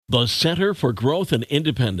The Center for Growth and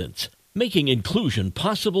Independence, making inclusion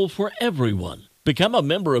possible for everyone. Become a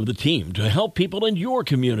member of the team to help people in your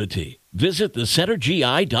community. Visit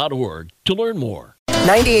thecentergi.org to learn more.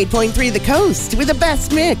 98.3 The Coast with the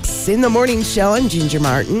best mix in the morning show. I'm Ginger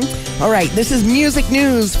Martin. All right, this is music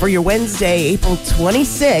news for your Wednesday, April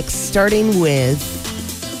 26th, starting with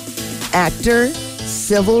actor,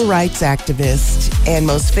 civil rights activist, and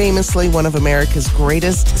most famously one of America's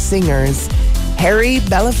greatest singers, Harry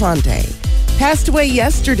Belafonte. Passed away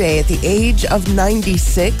yesterday at the age of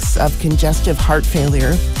 96 of congestive heart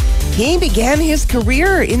failure. He began his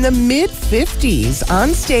career in the mid-50s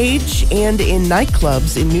on stage and in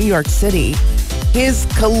nightclubs in New York City. His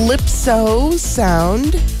calypso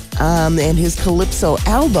sound and his calypso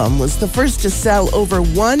album was the first to sell over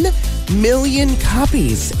 1 million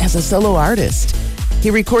copies as a solo artist. He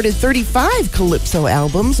recorded 35 calypso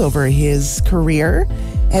albums over his career,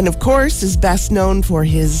 and of course is best known for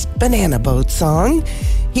his Banana Boat song.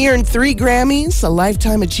 He earned 3 Grammys, a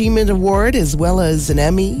Lifetime Achievement Award, as well as an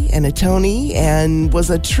Emmy and a Tony, and was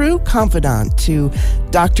a true confidant to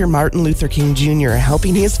Dr. Martin Luther King Jr.,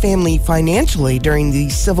 helping his family financially during the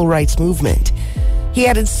civil rights movement. He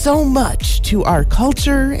added so much to our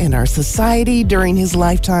culture and our society during his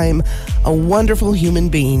lifetime, a wonderful human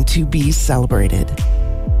being to be celebrated.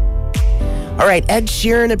 All right, Ed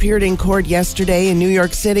Sheeran appeared in court yesterday in New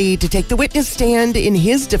York City to take the witness stand in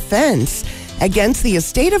his defense against the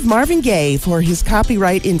estate of Marvin Gaye for his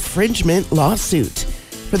copyright infringement lawsuit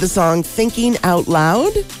for the song Thinking Out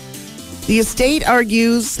Loud. The estate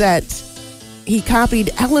argues that he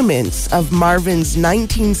copied elements of Marvin's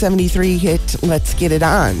 1973 hit Let's Get It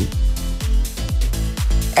On.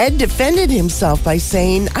 Ed defended himself by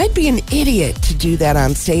saying, "I'd be an idiot to do that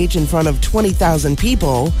on stage in front of 20,000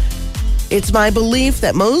 people. It's my belief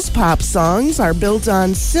that most pop songs are built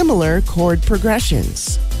on similar chord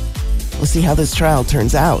progressions." We'll see how this trial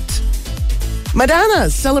turns out.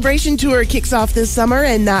 Madonna's Celebration Tour kicks off this summer,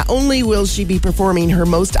 and not only will she be performing her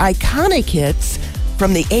most iconic hits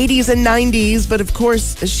from the 80s and 90s, but of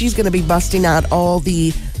course, she's going to be busting out all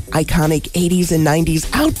the iconic 80s and 90s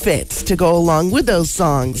outfits to go along with those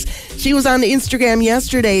songs. She was on Instagram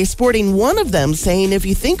yesterday sporting one of them, saying, "If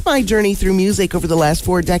you think my journey through music over the last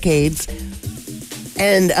 4 decades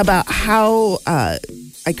and about how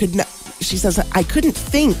I could not," she says, "I couldn't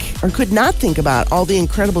think or could not think about all the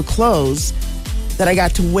incredible clothes that I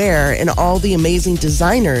got to wear and all the amazing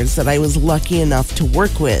designers that I was lucky enough to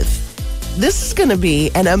work with." This is going to be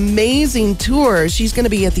an amazing tour. She's going to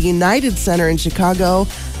be at the United Center in Chicago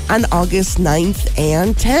on August 9th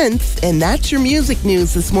and 10th. And that's your music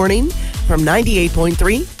news this morning from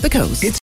 98.3 The Coast.